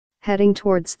heading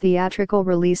towards theatrical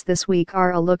release this week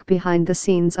are a look behind the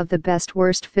scenes of the best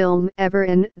worst film ever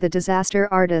in The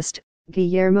Disaster Artist,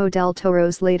 Guillermo del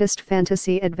Toro's latest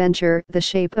fantasy adventure The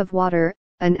Shape of Water,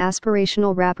 an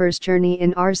aspirational rapper's journey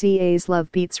in RZA's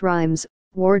Love Beats Rhymes,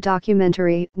 war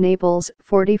documentary Naples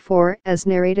 44 as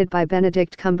narrated by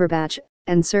Benedict Cumberbatch,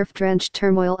 and surf-drenched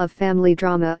turmoil of family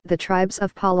drama The Tribes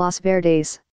of Palos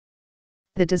Verdes.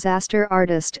 The Disaster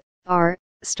Artist, R,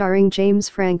 starring James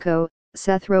Franco,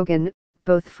 Seth Rogen,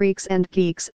 both freaks and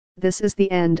geeks, This Is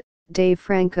the End, Dave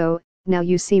Franco, Now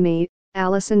You See Me,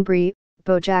 Alison Brie,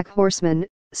 BoJack Horseman,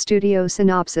 studio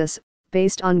synopsis,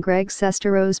 based on Greg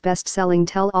Sestero's best-selling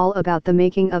tell-all about the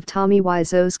making of Tommy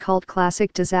Wiseau's cult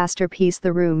classic disaster piece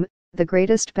The Room, the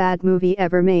greatest bad movie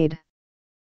ever made.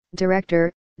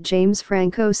 Director, James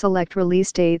Franco. Select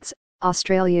release dates,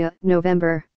 Australia,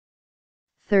 November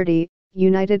 30,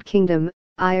 United Kingdom,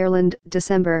 Ireland,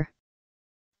 December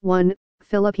 1,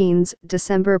 Philippines,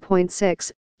 December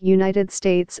 6, United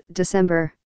States,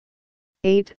 December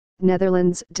 8,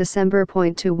 Netherlands, December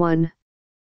 21.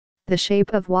 The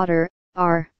Shape of Water,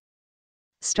 R.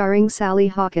 Starring Sally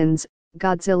Hawkins,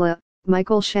 Godzilla,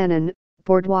 Michael Shannon,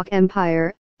 Boardwalk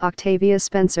Empire, Octavia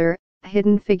Spencer,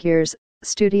 Hidden Figures,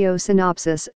 studio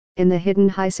synopsis, in the hidden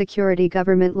high-security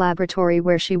government laboratory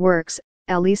where she works,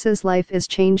 Elisa's life is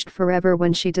changed forever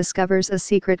when she discovers a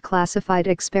secret classified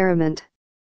experiment.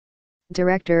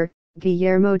 Director,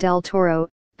 Guillermo del Toro,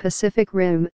 Pacific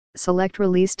Rim, select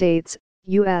release dates,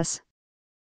 U.S.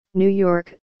 New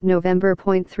York, November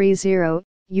 30,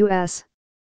 U.S.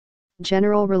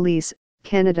 General release,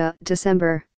 Canada,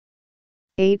 December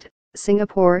 8,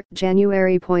 Singapore,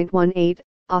 January 18,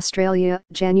 Australia,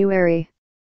 January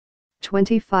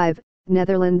 25,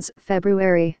 Netherlands,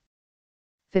 February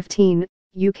 15,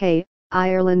 UK,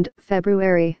 Ireland,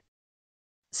 February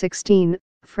 16,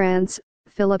 France,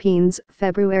 Philippines,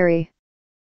 February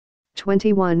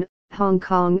 21, Hong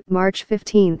Kong, March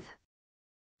 15.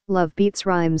 Love Beats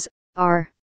Rhymes,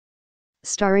 R.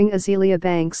 Starring Azealia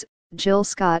Banks, Jill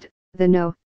Scott, The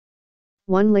No.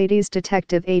 1 Ladies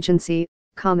Detective Agency,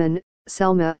 Common,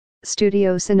 Selma,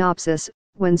 studio synopsis,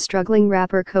 when struggling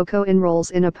rapper Coco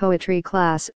enrolls in a poetry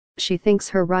class, she thinks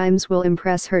her rhymes will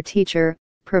impress her teacher,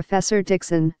 Professor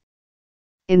Dixon.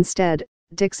 Instead,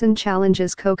 Dixon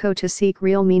challenges Coco to seek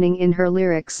real meaning in her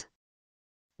lyrics.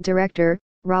 Director,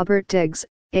 Robert Diggs,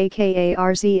 aka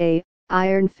RZA,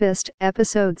 Iron Fist,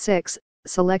 Episode 6,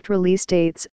 select release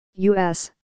dates,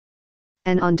 U.S.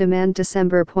 and on demand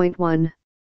December 1.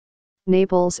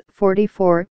 Naples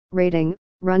 44, rating,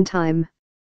 runtime.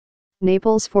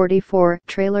 Naples 44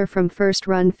 trailer from first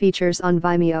run features on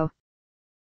Vimeo.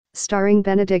 Starring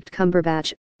Benedict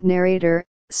Cumberbatch, narrator,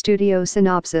 studio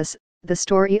synopsis, the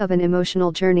story of an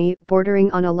emotional journey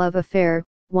bordering on a love affair,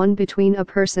 one between a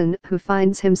person who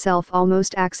finds himself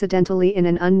almost accidentally in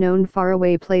an unknown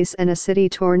faraway place and a city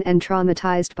torn and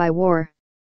traumatized by war.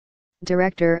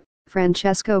 Director,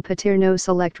 Francesco Paterno.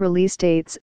 Select release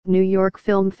dates, New York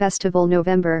Film Festival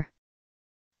November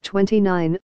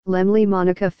 29, Lemley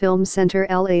Monica Film Center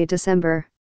LA December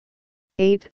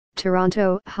 8,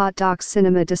 Toronto Hot Docs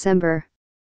Cinema December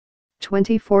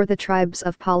 24. The Tribes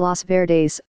of Palos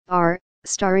Verdes, R,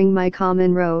 starring Micah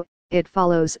Monroe, It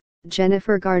Follows,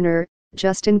 Jennifer Garner,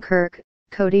 Justin Kirk,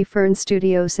 Cody Fern.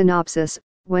 Studio synopsis,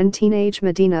 when teenage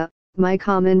Medina,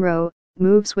 Micah Monroe,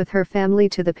 moves with her family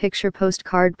to the picture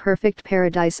postcard perfect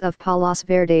paradise of Palos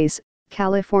Verdes,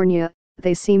 California,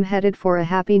 they seem headed for a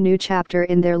happy new chapter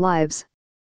in their lives.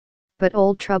 But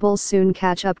old troubles soon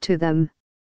catch up to them.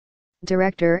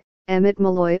 Director, Emmett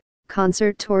Malloy,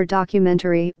 concert tour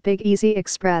documentary Big Easy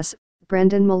Express,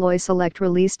 Brendan Malloy. Select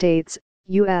release dates,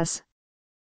 U.S.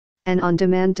 and on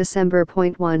demand December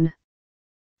 1.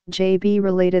 JB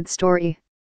related story.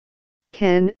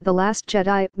 Can The Last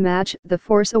Jedi match The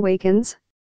Force Awakens?